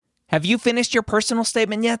Have you finished your personal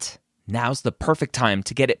statement yet? Now's the perfect time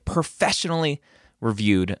to get it professionally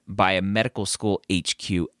reviewed by a medical school HQ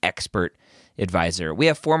expert advisor. We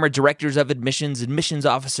have former directors of admissions, admissions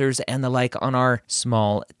officers, and the like on our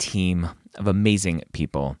small team of amazing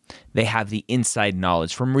people. They have the inside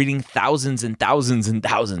knowledge from reading thousands and thousands and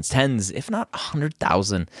thousands, tens, if not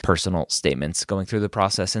 100,000 personal statements, going through the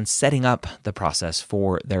process and setting up the process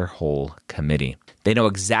for their whole committee. They know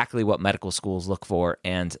exactly what medical schools look for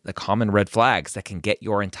and the common red flags that can get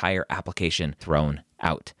your entire application thrown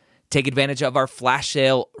out. Take advantage of our flash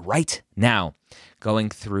sale right now, going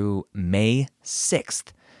through May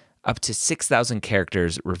 6th, up to 6,000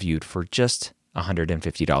 characters reviewed for just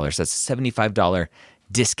 $150. That's a $75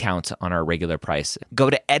 discount on our regular price. Go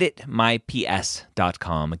to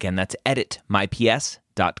editmyps.com. Again, that's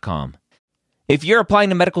editmyps.com. If you're applying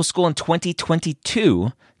to medical school in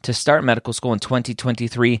 2022 to start medical school in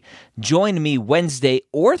 2023, join me Wednesday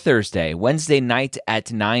or Thursday, Wednesday night at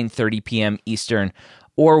 9:30 p.m. Eastern,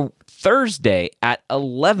 or Thursday at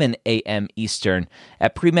 11 a.m. Eastern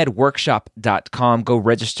at premedworkshop.com. Go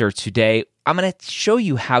register today. I'm going to show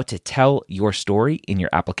you how to tell your story in your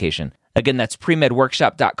application. Again, that's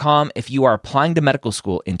premedworkshop.com. If you are applying to medical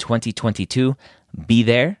school in 2022, be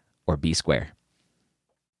there or be square.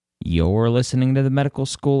 You're listening to the Medical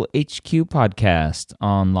School HQ podcast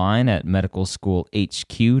online at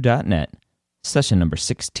medicalschoolhq.net. Session number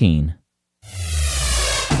 16.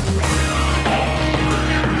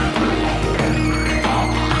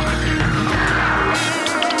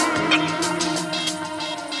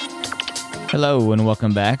 Hello, and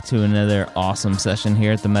welcome back to another awesome session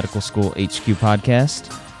here at the Medical School HQ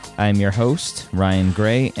podcast. I'm your host, Ryan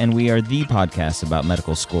Gray, and we are the podcast about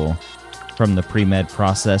medical school. From the pre-med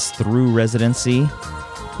process through residency,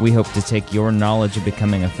 we hope to take your knowledge of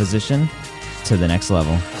becoming a physician to the next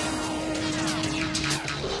level.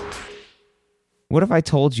 What if I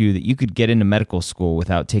told you that you could get into medical school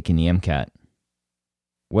without taking the MCAT?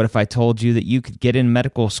 What if I told you that you could get in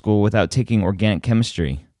medical school without taking organic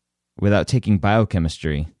chemistry, without taking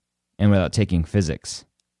biochemistry, and without taking physics?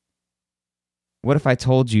 What if I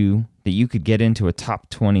told you that you could get into a top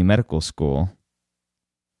 20 medical school,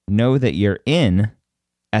 know that you're in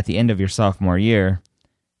at the end of your sophomore year,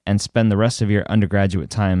 and spend the rest of your undergraduate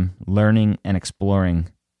time learning and exploring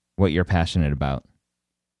what you're passionate about?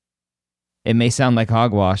 It may sound like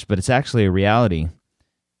hogwash, but it's actually a reality.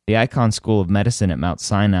 The Icahn School of Medicine at Mount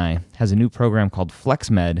Sinai has a new program called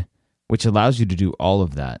FlexMed, which allows you to do all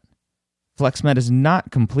of that. FlexMed is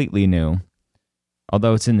not completely new,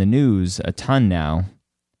 although it's in the news a ton now,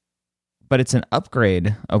 but it's an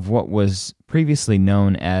upgrade of what was previously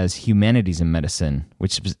known as Humanities in Medicine,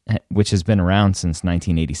 which has been around since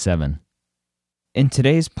 1987. In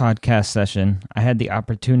today's podcast session, I had the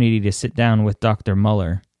opportunity to sit down with Dr.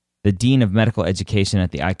 Muller, the Dean of Medical Education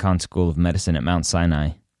at the Icahn School of Medicine at Mount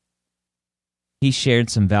Sinai. He shared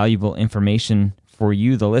some valuable information for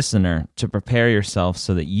you, the listener, to prepare yourself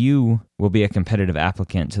so that you will be a competitive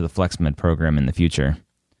applicant to the FlexMed program in the future.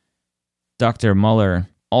 Dr. Muller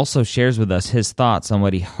also shares with us his thoughts on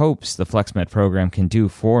what he hopes the FlexMed program can do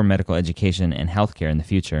for medical education and healthcare in the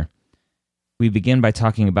future. We begin by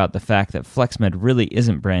talking about the fact that FlexMed really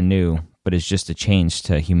isn't brand new, but is just a change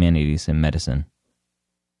to humanities in medicine.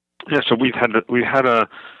 Yeah, so we've had a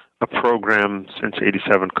program since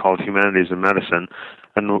 '87 called Humanities in Medicine,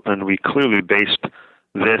 and we clearly based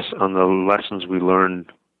this on the lessons we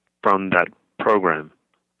learned from that program,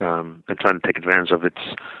 and trying to take advantage of its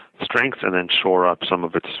strengths and then shore up some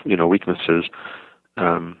of its weaknesses.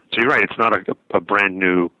 So you're right; it's not a brand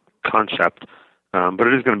new concept, but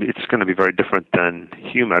it's going to be very different than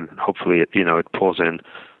HUMED. Hopefully, it pulls in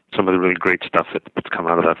some of the really great stuff that's come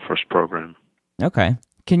out of that first program. Okay.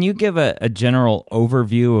 Can you give a general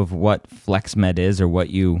overview of what FlexMed is, or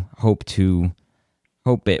what you hope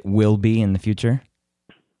it will be in the future?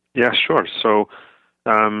 Yeah, sure. So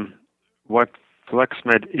what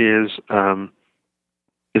FlexMed is an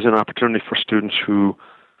opportunity for students who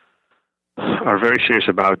are very serious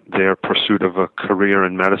about their pursuit of a career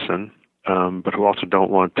in medicine, but who also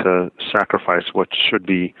don't want to sacrifice what should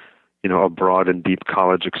be, a broad and deep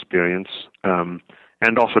college experience,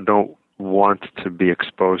 and also don't want to be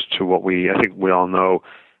exposed to what I think we all know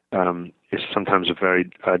is sometimes a very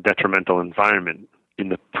detrimental environment in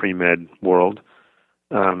the pre-med world,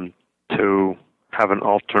 to have an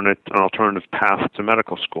alternative path to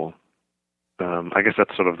medical school. I guess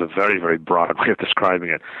that's sort of the very, very broad way of describing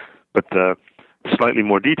it. But the slightly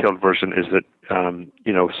more detailed version is that,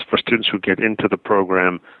 for students who get into the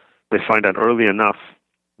program, they find out early enough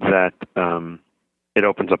that it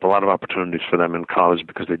opens up a lot of opportunities for them in college,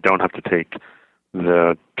 because they don't have to take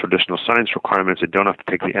the traditional science requirements. They don't have to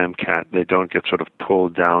take the MCAT. They don't get sort of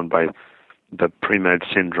pulled down by the pre-med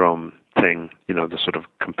syndrome thing, the sort of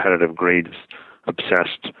competitive grades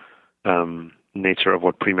obsessed nature of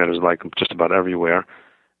what pre-med is like just about everywhere.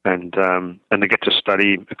 And they get to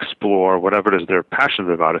study, explore whatever it is they're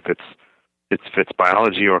passionate about. If it's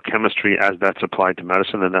biology or chemistry as that's applied to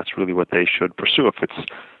medicine, then that's really what they should pursue. If it's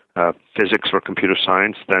physics or computer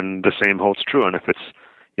science, then the same holds true. And if it's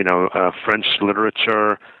French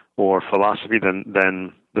literature or philosophy, then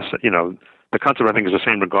the concept I think is the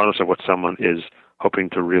same regardless of what someone is hoping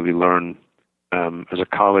to really learn as a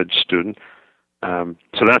college student.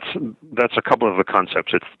 So that's a couple of the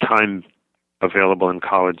concepts. It's time available in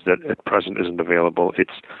college that at present isn't available.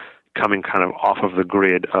 It's coming kind of off of the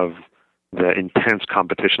grid of the intense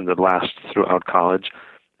competition that lasts throughout college,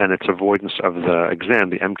 and its avoidance of the exam,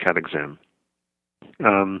 the MCAT exam.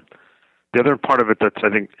 The other part of it that's, I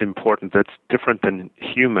think, important, that's different than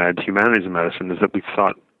humanities medicine, is that we've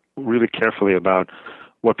thought really carefully about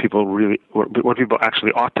what people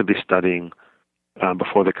actually ought to be studying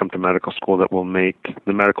before they come to medical school that will make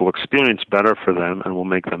the medical experience better for them and will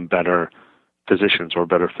make them better physicians or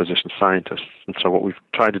better physician scientists. And so what we've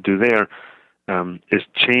tried to do there is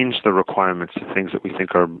change the requirements to things that we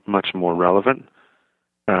think are much more relevant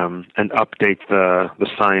and update the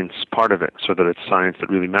science part of it so that it's science that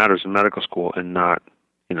really matters in medical school and not,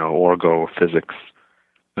 orgo physics.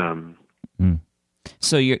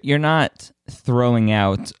 So you're not throwing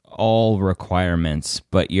out all requirements,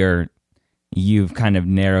 but you've kind of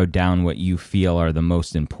narrowed down what you feel are the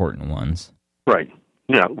most important ones. Right.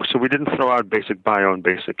 Yeah. So we didn't throw out basic bio and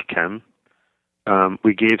basic chem.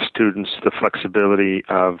 We gave students the flexibility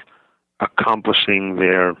of accomplishing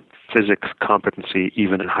their physics competency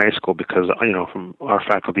even in high school because, from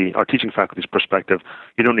our teaching faculty's perspective,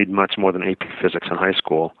 you don't need much more than AP physics in high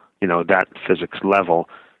school, that physics level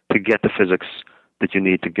to get the physics that you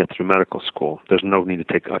need to get through medical school. There's no need to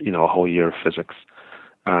take, a whole year of physics.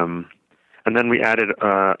 And then we added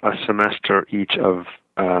a semester each of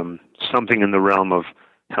something in the realm of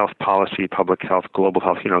health policy, public health, global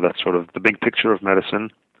health, that's sort of the big picture of medicine,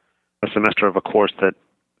 a semester of a course that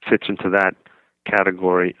fits into that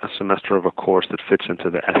category, a semester of a course that fits into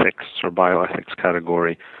the ethics or bioethics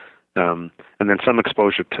category, and then some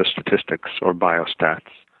exposure to statistics or biostats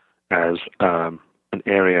as an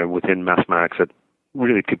area within mathematics that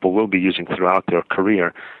really people will be using throughout their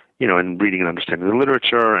career, in reading and understanding the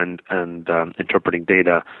literature and interpreting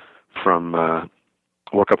data from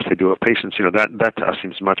workups they do of patients. That to us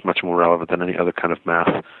seems much, much more relevant than any other kind of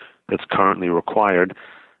math that's currently required.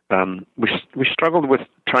 We struggled with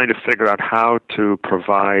trying to figure out how to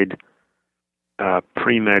provide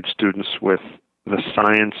pre-med students with the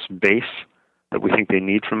science base that we think they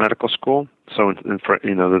need for medical school. So,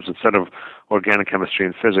 there's instead of organic chemistry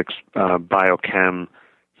and physics, biochem,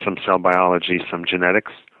 some cell biology, some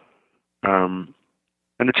genetics. And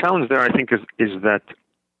the challenge there, I think, is that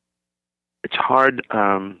it's hard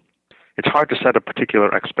to set a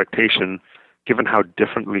particular expectation given how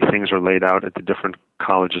differently things are laid out at the different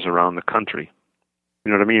colleges around the country.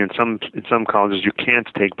 You know what I mean? In some colleges, you can't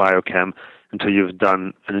take biochem until you've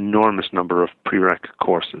done an enormous number of prereq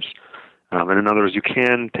courses. And in others, you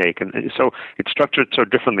can take. And so it's structured so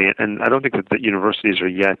differently. And I don't think that the universities are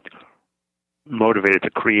yet motivated to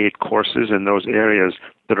create courses in those areas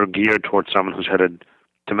that are geared towards someone who's headed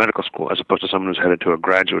to medical school as opposed to someone who's headed to a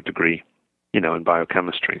graduate degree, in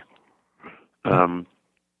biochemistry.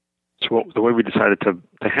 So the way we decided to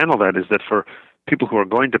handle that is that for people who are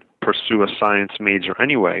going to pursue a science major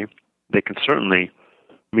anyway, they can certainly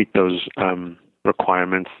meet those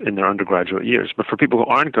requirements in their undergraduate years. But for people who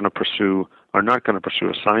are not going to pursue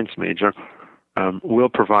a science major, we'll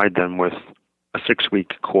provide them with a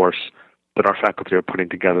 6-week course that our faculty are putting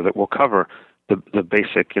together that will cover the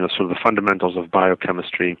basic, sort of the fundamentals of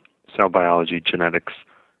biochemistry, cell biology, genetics,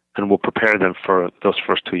 and we'll prepare them for those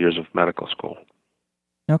first 2 years of medical school.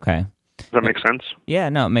 Okay. Does that make sense? Yeah,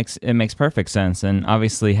 no, it makes perfect sense. And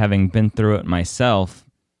obviously, having been through it myself,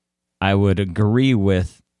 I would agree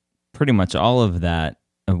with pretty much all of that,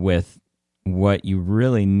 with what you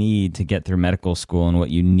really need to get through medical school and what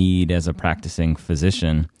you need as a practicing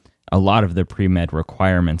physician. A lot of the pre-med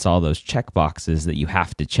requirements, all those check boxes that you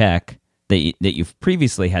have to check, that you've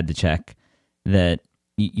previously had to check, that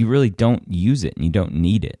you really don't use it and you don't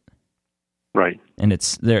need it. Right. And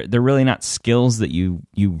they're really not skills that you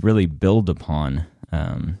really build upon.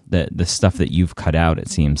 The stuff that you've cut out, it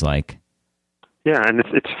seems like. Yeah, and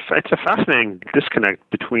it's a fascinating disconnect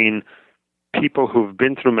between people who've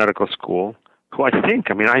been through medical school, who I've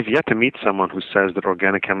yet to meet someone who says that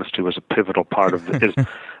organic chemistry was a pivotal part of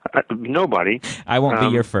Nobody. I won't be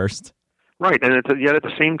your first. Right, and yet at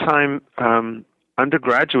the same time,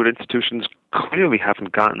 undergraduate institutions clearly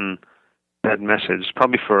haven't gotten that message,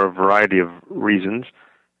 probably for a variety of reasons.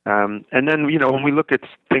 And then, when we look at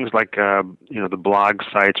things like, the blog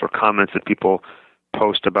sites or comments that people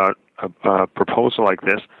post about a proposal like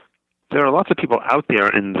this, there are lots of people out there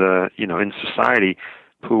in society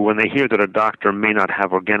who, when they hear that a doctor may not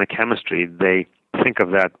have organic chemistry, they think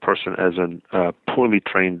of that person as a poorly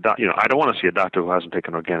trained doctor. I don't want to see a doctor who hasn't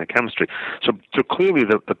taken organic chemistry. So clearly,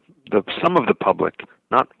 the some of the public,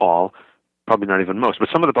 not all, probably not even most, but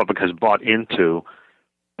some of the public has bought into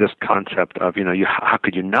this concept of, how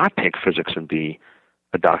could you not take physics and be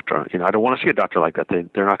a doctor? I don't want to see a doctor like that.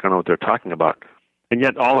 They're not going to know what they're talking about. And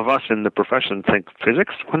yet all of us in the profession think,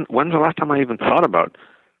 physics? When's the last time I even thought about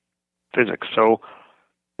physics? So,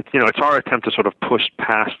 it's our attempt to sort of push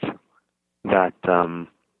past that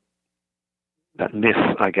myth,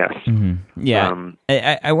 I guess. Mm-hmm. Yeah.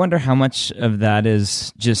 I wonder how much of that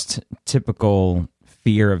is just typical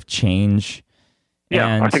fear of change.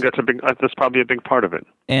 Yeah, I think that's probably a big part of it.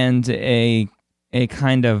 And a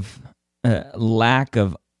kind of lack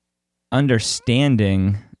of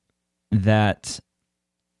understanding that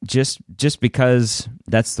just because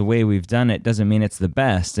that's the way we've done it doesn't mean it's the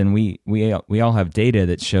best. And we all have data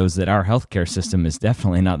that shows that our healthcare system is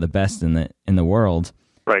definitely not the best in the world.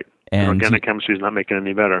 Right. And organic chemistry is not making it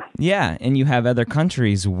any better. Yeah, and you have other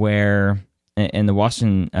countries where, and the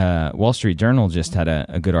Wall Street Journal just had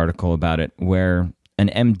a good article about it, where an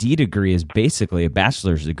MD degree is basically a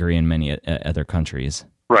bachelor's degree in many other countries.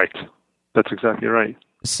 Right. That's exactly right.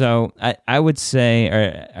 So I would say,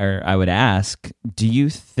 or I would ask, do you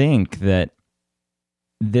think that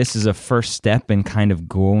this is a first step in kind of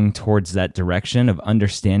going towards that direction of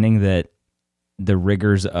understanding that the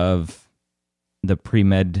rigors of the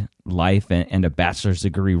pre-med life and a bachelor's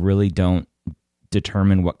degree really don't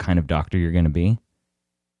determine what kind of doctor you're going to be?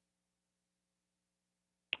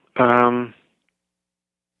 It's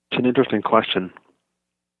an interesting question.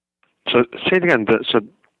 So say it again.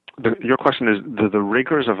 Your question is the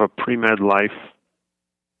rigors of a pre-med life.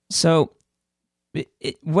 So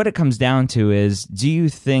what it comes down to is, do you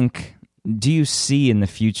see in the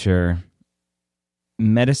future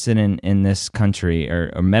medicine in this country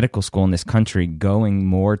or medical school in this country going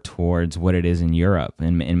more towards what it is in Europe,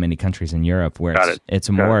 in many countries in Europe, where it's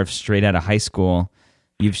more of straight out of high school?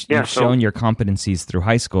 You've shown your competencies through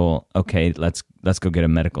high school. Okay, let's go get a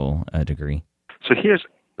medical degree.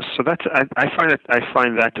 I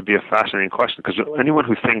find that to be a fascinating question, because anyone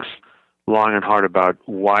who thinks long and hard about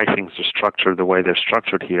why things are structured the way they're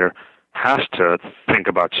structured here has to think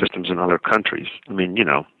about systems in other countries. I mean,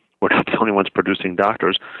 we're not the only ones producing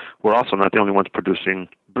doctors. We're also not the only ones producing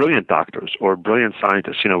brilliant doctors or brilliant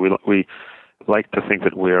scientists. We like to think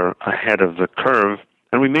that we're ahead of the curve,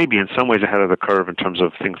 and we may be in some ways ahead of the curve in terms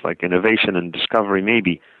of things like innovation and discovery,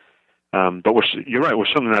 maybe. But you're right, we're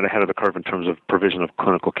certainly not ahead of the curve in terms of provision of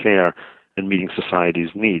clinical care and meeting society's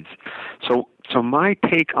needs. So my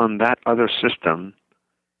take on that other system,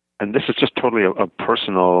 and this is just totally a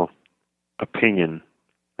personal opinion,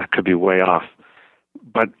 that could be way off,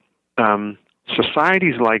 but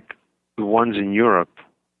societies like the ones in Europe,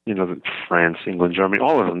 France, England, Germany,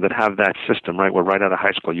 all of them that have that system, right, where right out of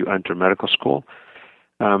high school you enter medical school,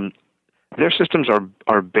 their systems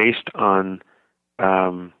are based on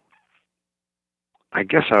I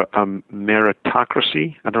guess a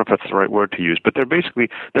meritocracy. I don't know if that's the right word to use, but they're based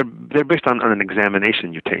on an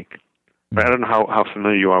examination you take. Right? I don't know how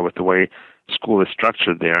familiar you are with the way school is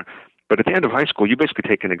structured there, but at the end of high school, you basically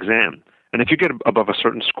take an exam, and if you get above a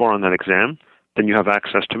certain score on that exam, then you have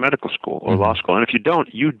access to medical school or law school. And if you don't,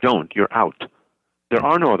 you're out. There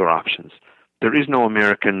are no other options. There is no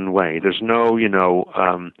American way. There's no,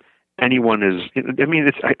 anyone is. I mean,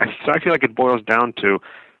 I feel like it boils down to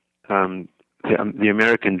the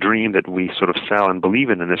American dream that we sort of sell and believe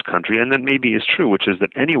in this country, and that maybe is true, which is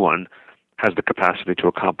that anyone has the capacity to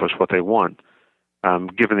accomplish what they want,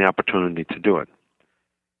 given the opportunity to do it.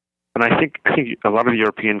 And I think a lot of the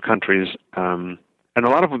European countries, and a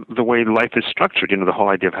lot of the way life is structured, the whole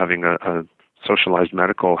idea of having a socialized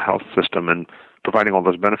medical health system and providing all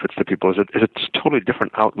those benefits to people is a totally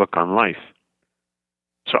different outlook on life.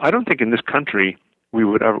 So I don't think in this country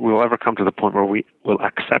we'll ever come to the point where we will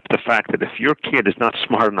accept the fact that if your kid is not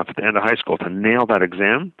smart enough at the end of high school to nail that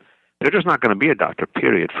exam, they're just not going to be a doctor,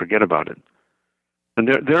 period. Forget about it. And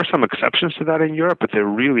there are some exceptions to that in Europe, but they're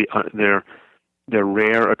really they're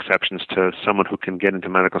rare exceptions to someone who can get into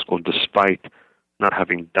medical school despite not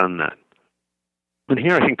having done that. And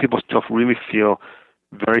here I think people still really feel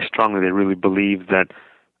very strongly, they really believe that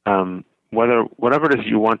whatever it is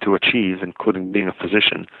you want to achieve, including being a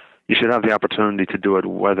physician, you should have the opportunity to do it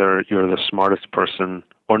whether you're the smartest person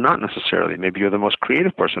or not necessarily. Maybe you're the most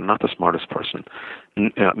creative person, not the smartest person.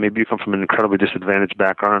 Maybe you come from an incredibly disadvantaged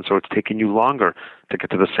background, so it's taking you longer to get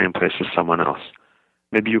to the same place as someone else.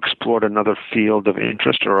 Maybe you explored another field of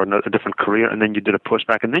interest or a different career, and then you did a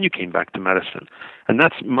pushback, and then you came back to medicine. And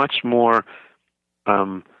that's much more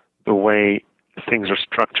the way things are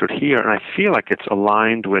structured here, and I feel like it's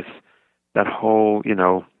aligned with that whole,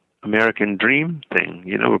 American dream thing,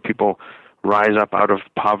 where people rise up out of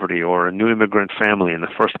poverty or a new immigrant family and the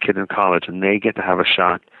first kid in college, and they get to have a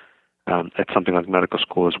shot at something like medical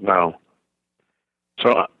school as well.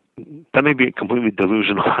 So that may be completely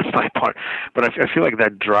delusional on my part, but I feel like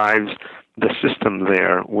that drives the system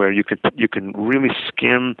there, where you can really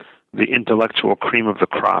skim the intellectual cream of the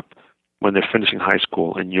crop when they're finishing high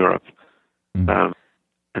school in Europe, and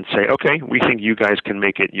say, okay, we think you guys can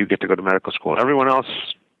make it. You get to go to medical school. Everyone else,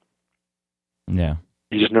 yeah,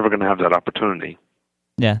 you're just never going to have that opportunity.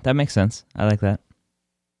 Yeah, that makes sense. I like that.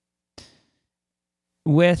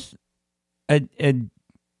 With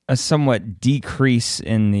a somewhat decrease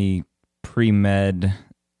in the pre-med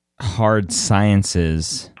hard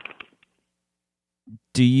sciences,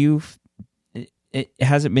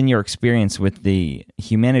 has it been your experience with the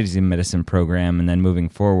humanities and medicine program, and then moving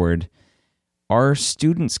forward, are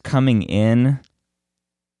students coming in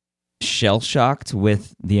shell-shocked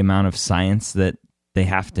with the amount of science that they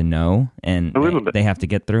have to know and they have to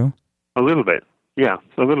get through? A little bit, yeah,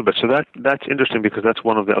 a little bit. So that's interesting, because that's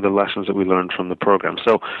one of the other lessons that we learned from the program.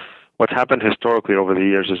 So what's happened historically over the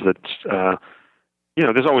years is that,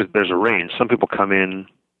 there's a range. Some people come in,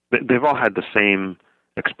 they've all had the same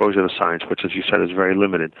exposure to science, which, as you said, is very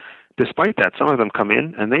limited. Despite that, some of them come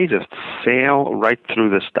in and they just sail right through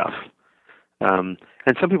this stuff.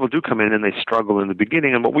 And some people do come in and they struggle in the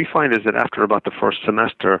beginning. And what we find is that after about the first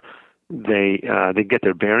semester, they get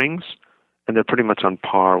their bearings and they're pretty much on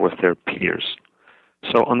par with their peers.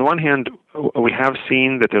 So on the one hand, we have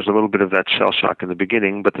seen that there's a little bit of that shell shock in the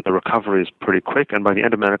beginning, but that the recovery is pretty quick. And by the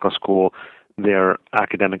end of medical school, their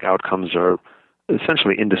academic outcomes are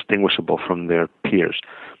essentially indistinguishable from their peers.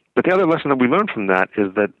 But the other lesson that we learned from that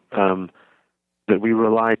is that that we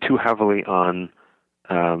rely too heavily on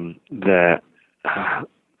the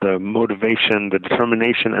motivation, the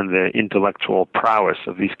determination, and the intellectual prowess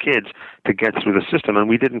of these kids to get through the system, and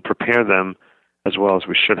we didn't prepare them as well as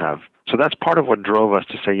we should have. So that's part of what drove us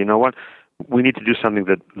to say, you know what, we need to do something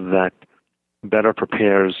that better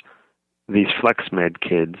prepares these FlexMed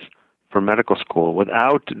kids for medical school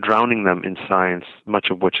without drowning them in science, much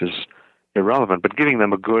of which is irrelevant, but giving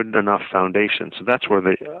them a good enough foundation. So that's where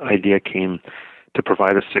the idea came to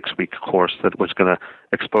provide a 6-week course that was going to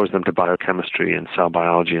expose them to biochemistry and cell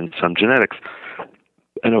biology and some genetics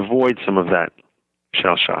and avoid some of that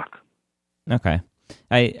shell shock. Okay.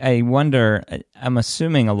 I wonder, I'm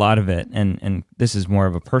assuming a lot of it, and this is more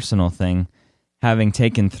of a personal thing, having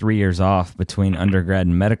taken 3 years off between undergrad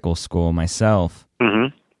and medical school myself,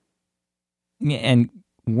 and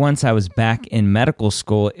once I was back in medical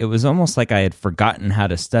school, it was almost like I had forgotten how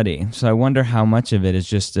to study. So I wonder how much of it is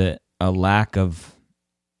just a lack of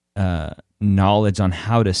knowledge on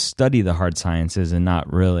how to study the hard sciences and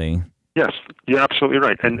not really. Yes, you're absolutely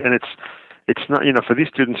right. And it's not, for these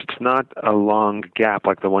students, it's not a long gap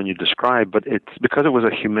like the one you described, but it's because it was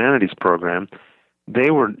a humanities program,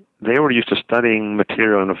 they were used to studying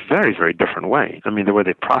material in a very, very different way. I mean, the way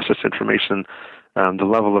they process information, the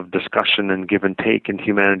level of discussion and give and take in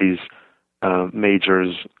humanities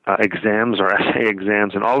majors, exams or essay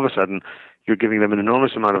exams, and all of a sudden you're giving them an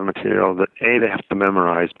enormous amount of material that A, they have to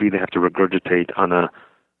memorize, B, they have to regurgitate on a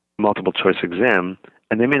multiple choice exam,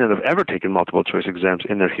 and they may not have ever taken multiple choice exams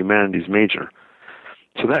in their humanities major.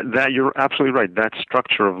 So that you're absolutely right. That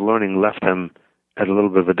structure of learning left them at a little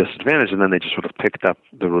bit of a disadvantage, and then they just sort of picked up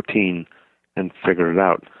the routine and figured it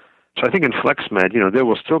out. So I think in FlexMed, there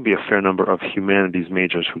will still be a fair number of humanities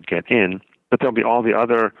majors who get in, but there'll be all the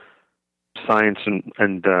other science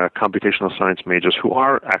and computational science majors who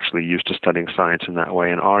are actually used to studying science in that way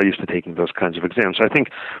and are used to taking those kinds of exams. So I think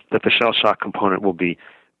that the shell shock component will be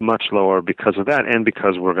much lower because of that, and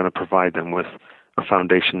because we're going to provide them with a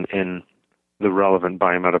foundation in the relevant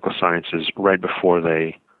biomedical sciences right before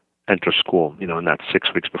they enter school, in that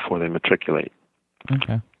 6 weeks before they matriculate.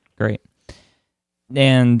 Okay, great.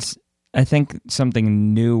 And I think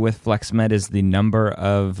something new with FlexMed is the number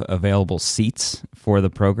of available seats for the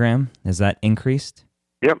program. Has that increased?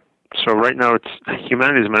 Yep. So right now,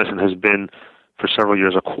 humanities medicine has been, for several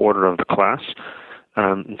years, a quarter of the class.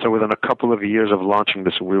 And so within a couple of years of launching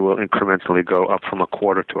this, we will incrementally go up from a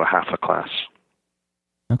quarter to a half a class.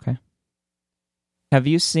 Okay. Have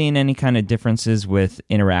you seen any kind of differences with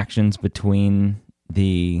interactions between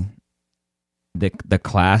the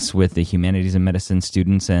class with the humanities and medicine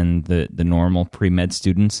students and the normal pre-med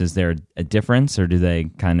students? Is there a difference, or do they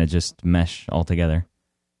kind of just mesh altogether?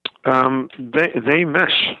 They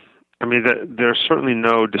mesh. I mean, there's certainly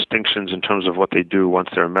no distinctions in terms of what they do once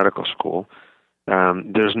they're in medical school.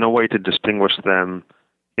 There's no way to distinguish them,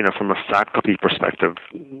 from a faculty perspective.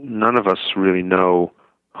 None of us really know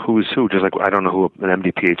who's who. Just like I don't know who an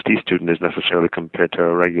MD PhD student is necessarily compared to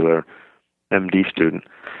a regular MD student.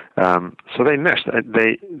 So they mesh. I'm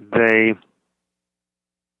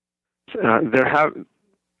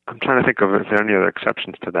trying to think of if there are any other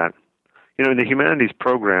exceptions to that. In the humanities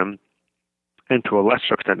program, and to a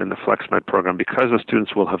lesser extent in the FlexMed program, because the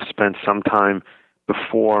students will have spent some time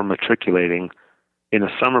before matriculating in a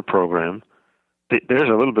summer program, there's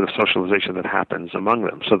a little bit of socialization that happens among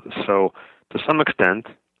them. So to some extent,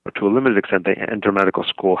 or to a limited extent, they enter medical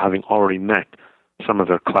school having already met some of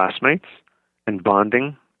their classmates and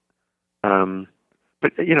bonding.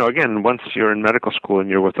 But, again, once you're in medical school and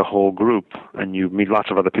you're with the whole group and you meet lots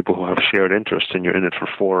of other people who have shared interests and you're in it for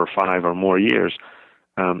 4 or 5 or more years,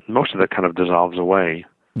 most of that kind of dissolves away.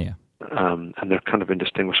 Yeah. And they're kind of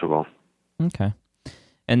indistinguishable. Okay.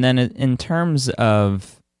 And then in terms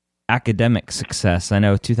of academic success, I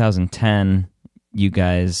know 2010 you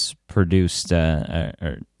guys produced I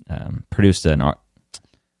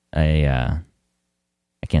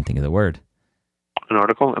can't think of the word. An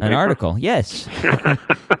article? An article, yes.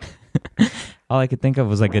 All I could think of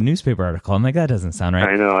was like a newspaper article. I'm like, that doesn't sound right.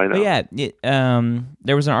 I know. But yeah,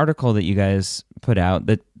 there was an article that you guys put out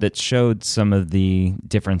that showed some of the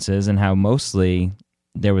differences and how mostly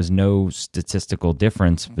there was no statistical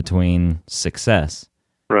difference between success.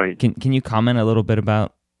 Right. Can you comment a little bit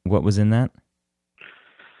about what was in that?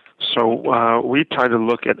 So we tried to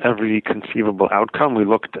look at every conceivable outcome. We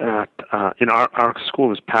looked at, our school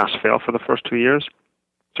was pass-fail for the first 2 years.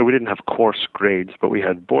 So we didn't have course grades, but we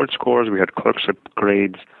had board scores, we had clerkship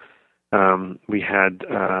grades, we had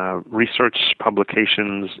research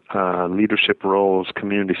publications, leadership roles,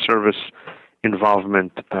 community service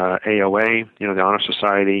involvement, AOA, the Honor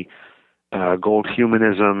Society, Gold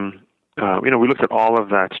Humanism. We looked at all of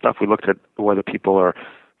that stuff. We looked at whether people are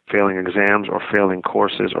failing exams or failing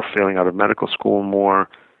courses or failing out of medical school more.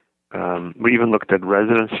 We even looked at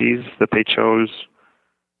residencies that they chose.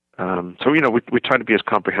 So we tried to be as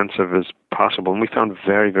comprehensive as possible, and we found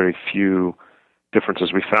very, very few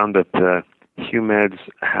differences. We found that the HUMEDs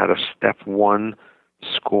had a step 1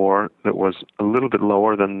 score that was a little bit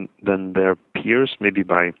lower than their peers, maybe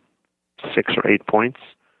by 6 or 8 points.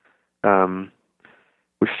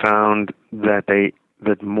 We found that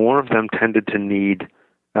more of them tended to need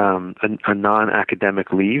a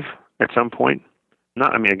non-academic leave at some point.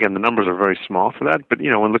 Again, the numbers are very small for that, but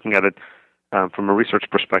when looking at it from a research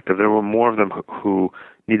perspective, there were more of them who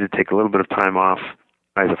needed to take a little bit of time off,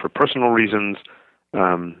 either for personal reasons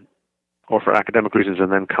or for academic reasons,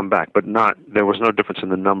 and then come back. But there was no difference in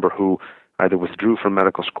the number who either withdrew from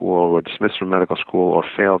medical school or were dismissed from medical school or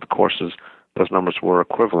failed courses. Those numbers were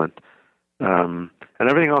equivalent, and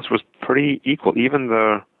everything else was pretty equal. Even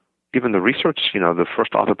the research, the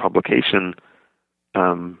first author publication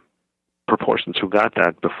proportions who got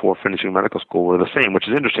that before finishing medical school were the same, which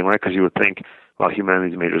is interesting, right? Because you would think, well,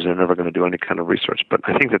 humanities majors are never going to do any kind of research. But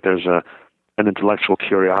I think that there's an intellectual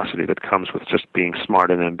curiosity that comes with just being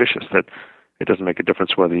smart and ambitious, that it doesn't make a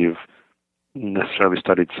difference whether you've necessarily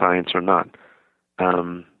studied science or not.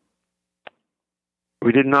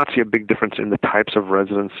 We did not see a big difference in the types of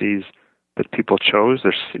residencies that people chose.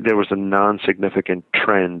 There was a non-significant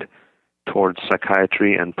trend towards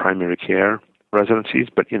psychiatry and primary care residencies,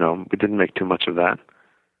 but we didn't make too much of that.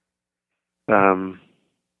 Well,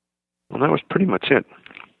 that was pretty much it.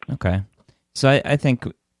 Okay, so I think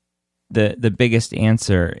the biggest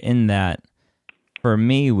answer in that for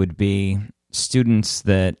me would be students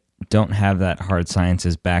that don't have that hard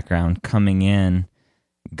sciences background coming in,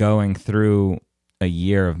 going through a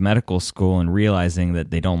year of medical school and realizing that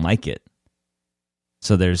they don't like it.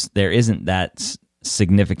 So there isn't that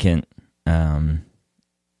significant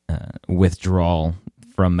withdrawal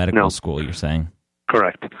from medical school, you're saying?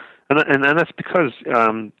 Correct. And that's because,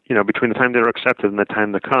 between the time they're accepted and the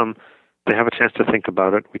time they come, they have a chance to think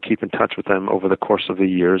about it. We keep in touch with them over the course of the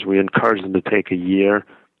years. We encourage them to take a year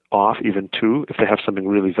off, even 2, if they have something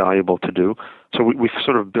really valuable to do. So we've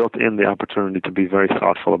sort of built in the opportunity to be very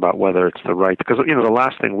thoughtful about whether it's the right, because, the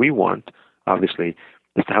last thing we want, obviously,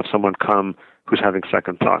 is to have someone come who's having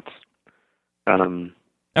second thoughts.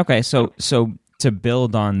 Okay, so to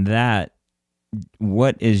build on that,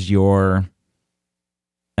 what is your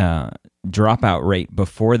dropout rate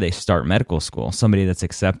before they start medical school? Somebody that's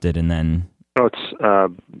accepted and then... Oh, it's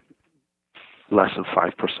less than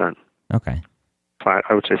 5%. Okay.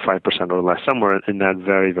 I would say 5% or less, somewhere in that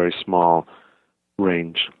very, very small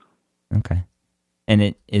range. Okay.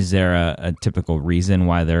 And is there a typical reason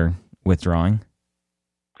why they're withdrawing?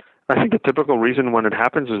 I think the typical reason when it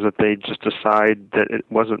happens is that they just decide that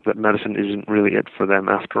medicine isn't really it for them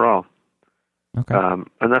after all. Okay.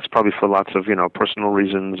 And that's probably for lots of, personal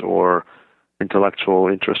reasons or intellectual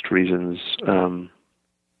interest reasons. We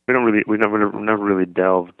never really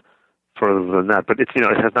delved further than that. But it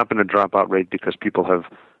has not been a dropout rate because people have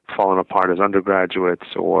fallen apart as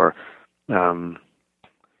undergraduates or, or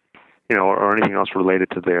anything else related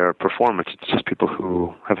to their performance. It's just people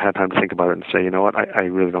who have had time to think about it and say, you know what, I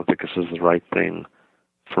really don't think this is the right thing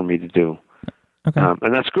for me to do. Okay.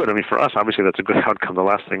 And that's good. I mean, for us, obviously, that's a good outcome. The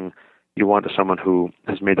last thing you want is someone who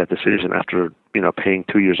has made that decision after, paying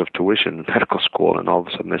 2 years of tuition in medical school, and all of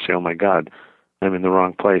a sudden they say, oh my God, I'm in the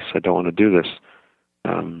wrong place. I don't want to do this.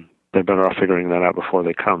 They're better off figuring that out before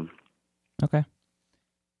they come. Okay.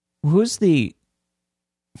 Who's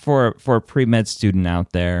for a pre-med student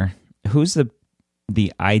out there, who's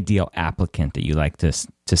the ideal applicant that you like to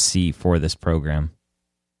see for this program?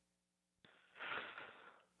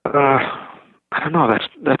 I don't know.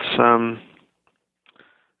 That's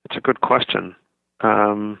a good question.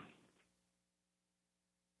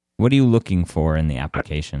 What are you looking for in the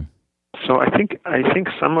application? So I think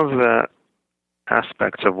some of the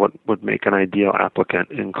aspects of what would make an ideal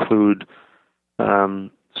applicant include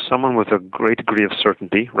someone with a great degree of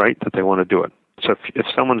certainty, right, that they want to do it. So if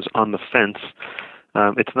someone's on the fence,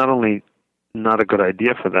 it's not only not a good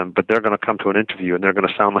idea for them, but they're going to come to an interview and they're going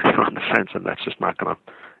to sound like they're on the fence, and that's just not going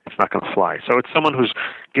to fly. So it's someone who's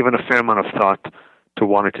given a fair amount of thought to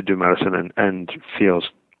wanting to do medicine and feels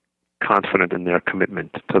confident in their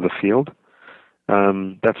commitment to the field.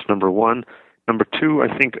 That's number one. Number two,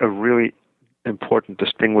 I think a really important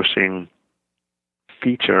distinguishing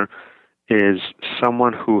feature is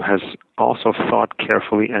someone who has also thought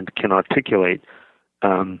carefully and can articulate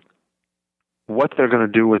what they're going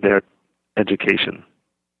to do with their education.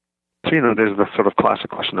 So, there's the sort of classic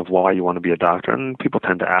question of why you want to be a doctor, and people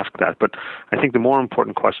tend to ask that. But I think the more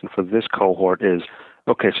important question for this cohort is,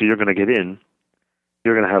 okay, so you're going to get in,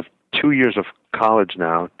 you're going to have 2 years of college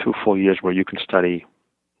now, 2 full years where you can study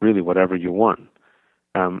really whatever you want.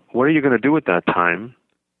 What are you going to do with that time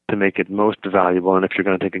to make it most valuable? And if you're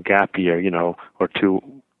going to take a gap year, or two,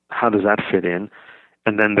 how does that fit in?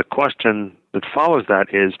 And then the question that follows that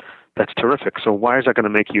is, that's terrific. So why is that going to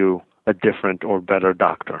make you a different or better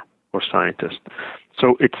doctor or scientist?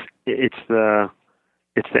 So it's the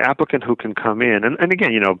applicant who can come in, and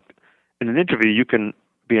again, in an interview, you can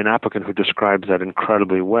be an applicant who describes that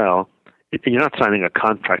incredibly well. You're not signing a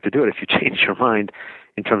contract to do it. If you change your mind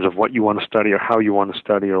in terms of what you want to study or how you want to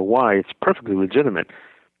study or why, it's perfectly legitimate.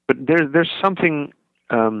 But there's something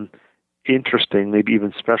interesting, maybe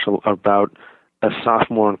even special, about a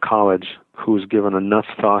sophomore in college who's given enough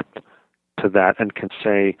thought to that and can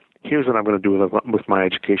say, here's what I'm going to do with my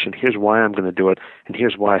education, here's why I'm going to do it, and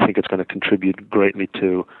here's why I think it's going to contribute greatly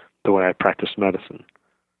to the way I practice medicine.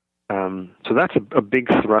 So that's a big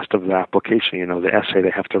thrust of the application, the essay they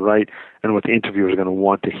have to write and what the interviewer is going to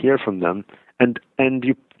want to hear from them. And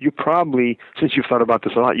you probably, since you've thought about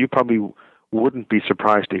this a lot, you probably wouldn't be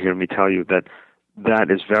surprised to hear me tell you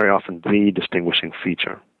that is very often the distinguishing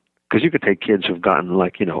feature. Because you could take kids who've gotten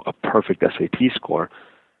a perfect SAT score,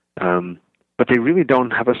 but they really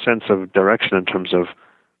don't have a sense of direction in terms of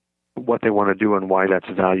what they want to do and why that's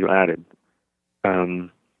value added.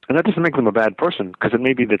 And that doesn't make them a bad person, because it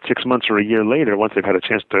may be that 6 months or a year later, once they've had a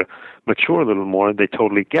chance to mature a little more, they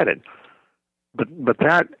totally get it. But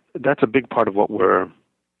that's a big part of what we're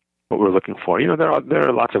looking for. There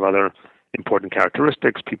are lots of other important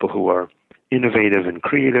characteristics: people who are innovative and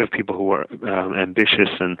creative, people who are ambitious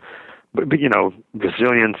but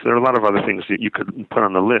resilience. There are a lot of other things that you could put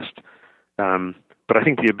on the list. But I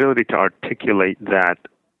think the ability to articulate that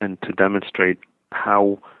and to demonstrate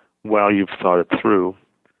how well you've thought it through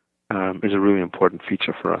is a really important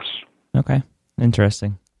feature for us. Okay,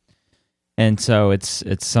 interesting. And so it's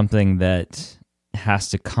something that has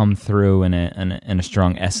to come through in a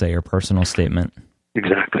strong essay or personal statement.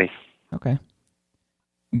 Exactly. Okay.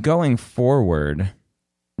 Going forward,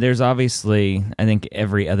 there's obviously, I think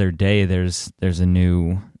every other day there's a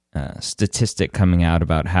new statistic coming out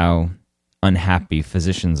about how unhappy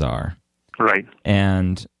physicians are. Right.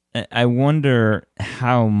 And I wonder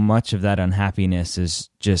how much of that unhappiness is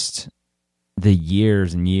just the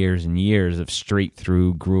years and years and years of straight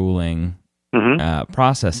through grueling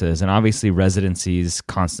processes, and obviously residencies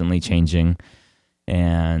constantly changing.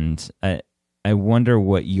 And I wonder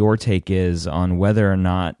what your take is on whether or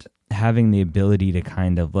not having the ability to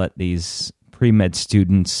kind of let these pre-med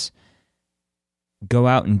students go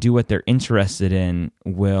out and do what they're interested in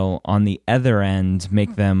will, on the other end,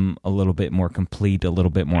 make them a little bit more complete, a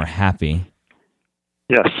little bit more happy.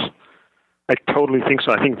 Yes, I totally think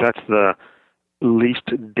so. I think that's the least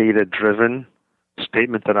data-driven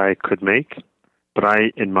statement that I could make. But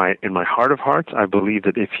in my heart of hearts, I believe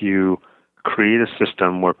that if you create a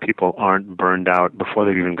system where people aren't burned out before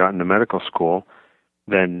they've even gotten to medical school,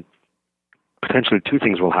 then potentially two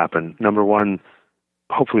things will happen. Number one,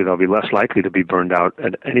 hopefully they'll be less likely to be burned out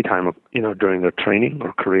at any time of, during their training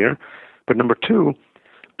or career. But number two,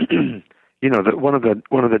 one of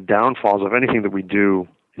the downfalls of anything that we do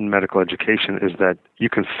in medical education is that you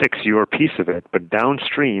can fix your piece of it, but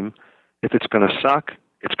downstream, if it's going to suck,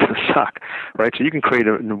 it's going to suck, right? So you can create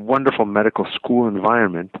a wonderful medical school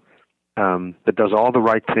environment that does all the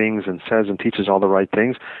right things and says and teaches all the right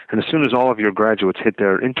things, and as soon as all of your graduates hit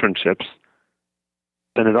their internships,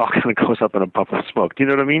 then it all kind of goes up in a puff of smoke. Do you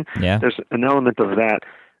know what I mean? Yeah. There's an element of that,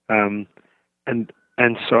 and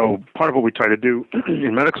so part of what we try to do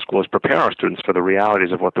in medical school is prepare our students for the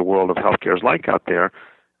realities of what the world of healthcare is like out there,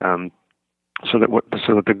 so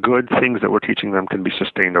that the good things that we're teaching them can be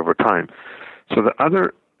sustained over time. So the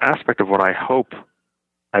other aspect of what I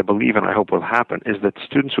believe and I hope will happen is that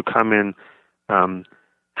students who come in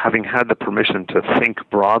having had the permission to think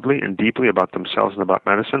broadly and deeply about themselves and about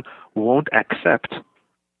medicine won't accept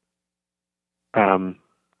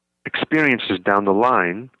experiences down the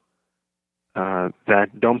line that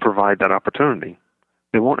don't provide that opportunity.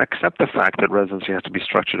 They won't accept the fact that residency has to be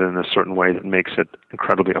structured in a certain way that makes it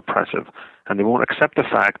incredibly oppressive. And they won't accept the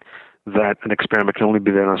fact that an experiment can only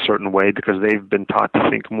be done in a certain way because they've been taught to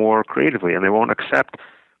think more creatively. And they won't accept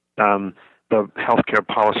the healthcare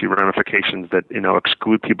policy ramifications that,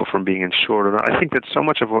 exclude people from being insured. And I think that so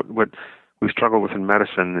much of what we struggle with in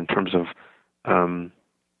medicine in terms of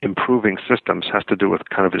improving systems has to do with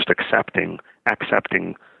kind of just accepting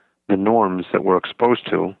the norms that we're exposed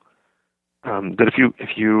to. That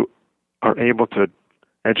if you are able to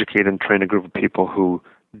educate and train a group of people who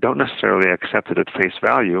don't necessarily accept it at face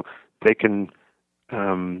value, they can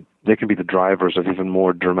be the drivers of even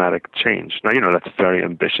more dramatic change. Now, that's very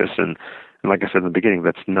ambitious, and like I said in the beginning,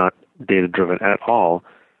 that's not data driven at all.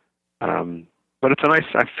 But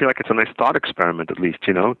I feel like it's a nice thought experiment, at least,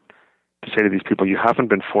 to say to these people, you haven't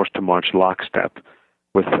been forced to march lockstep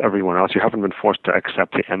with everyone else. You haven't been forced to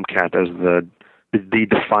accept the MCAT as the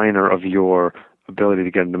definer of your ability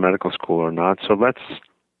to get into medical school or not. So let's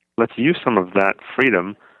use some of that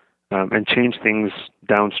freedom and change things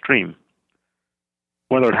downstream.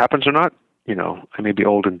 Whether it happens or not, I may be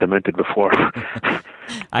old and demented before.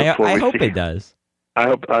 I hope it does. I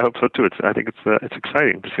hope so too. I think it's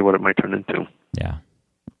exciting to see what it might turn into. Yeah,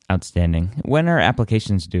 outstanding. When are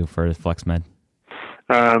applications due for FlexMed?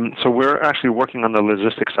 So we're actually working on the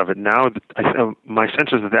logistics of it now. My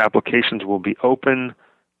sense is that the applications will be open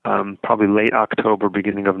probably late October,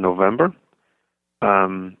 beginning of November,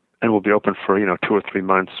 and will be open for 2 or 3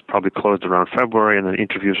 months, probably closed around February, and then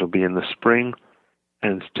interviews will be in the spring,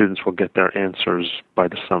 and students will get their answers by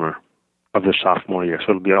the summer of their sophomore year.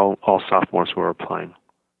 So it'll be all sophomores who are applying.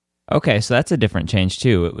 Okay, so that's a different change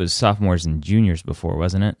too. It was sophomores and juniors before,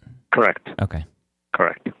 wasn't it? Correct. Okay.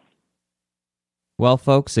 Correct. Well,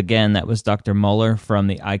 folks, again, that was Dr. Muller from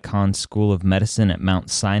the Icahn School of Medicine at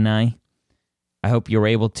Mount Sinai. I hope you were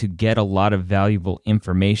able to get a lot of valuable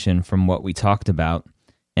information from what we talked about.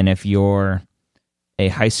 And if you're a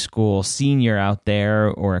high school senior out there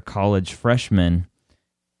or a college freshman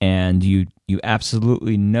and you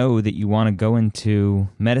absolutely know that you want to go into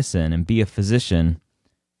medicine and be a physician,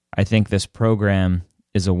 I think this program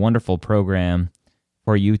is a wonderful program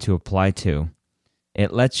for you to apply to.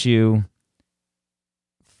 It lets you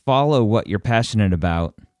follow what you're passionate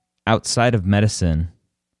about outside of medicine,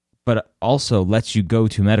 but also lets you go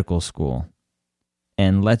to medical school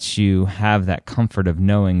and lets you have that comfort of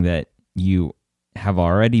knowing that you have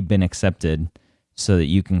already been accepted so that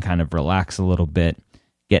you can kind of relax a little bit,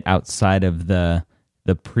 get outside of the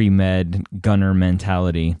pre-med gunner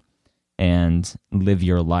mentality and live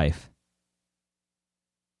your life.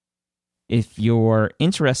 If you're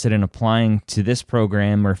interested in applying to this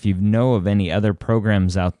program, or if you know of any other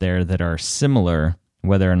programs out there that are similar,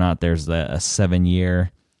 whether or not there's a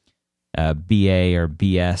 7-year BA or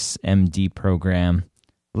BS MD program,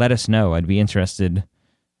 let us know. I'd be interested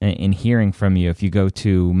in hearing from you if you go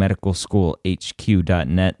to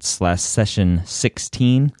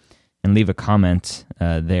medicalschoolhq.net/session16 and leave a comment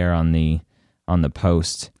there on the on the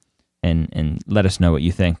post and let us know what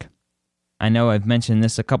you think. I know I've mentioned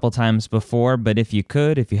this a couple times before, but if you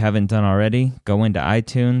haven't done already, go into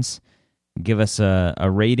iTunes, give us a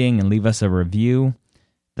rating and leave us a review.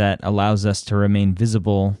 That allows us to remain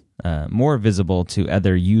visible, more visible to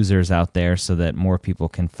other users out there so that more people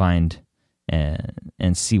can find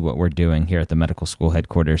and see what we're doing here at the medical school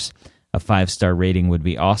headquarters. A 5-star rating would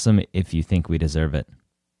be awesome if you think we deserve it.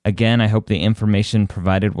 Again, I hope the information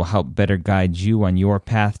provided will help better guide you on your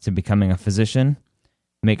path to becoming a physician.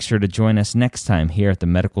 Make sure to join us next time here at the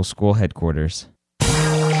medical school headquarters.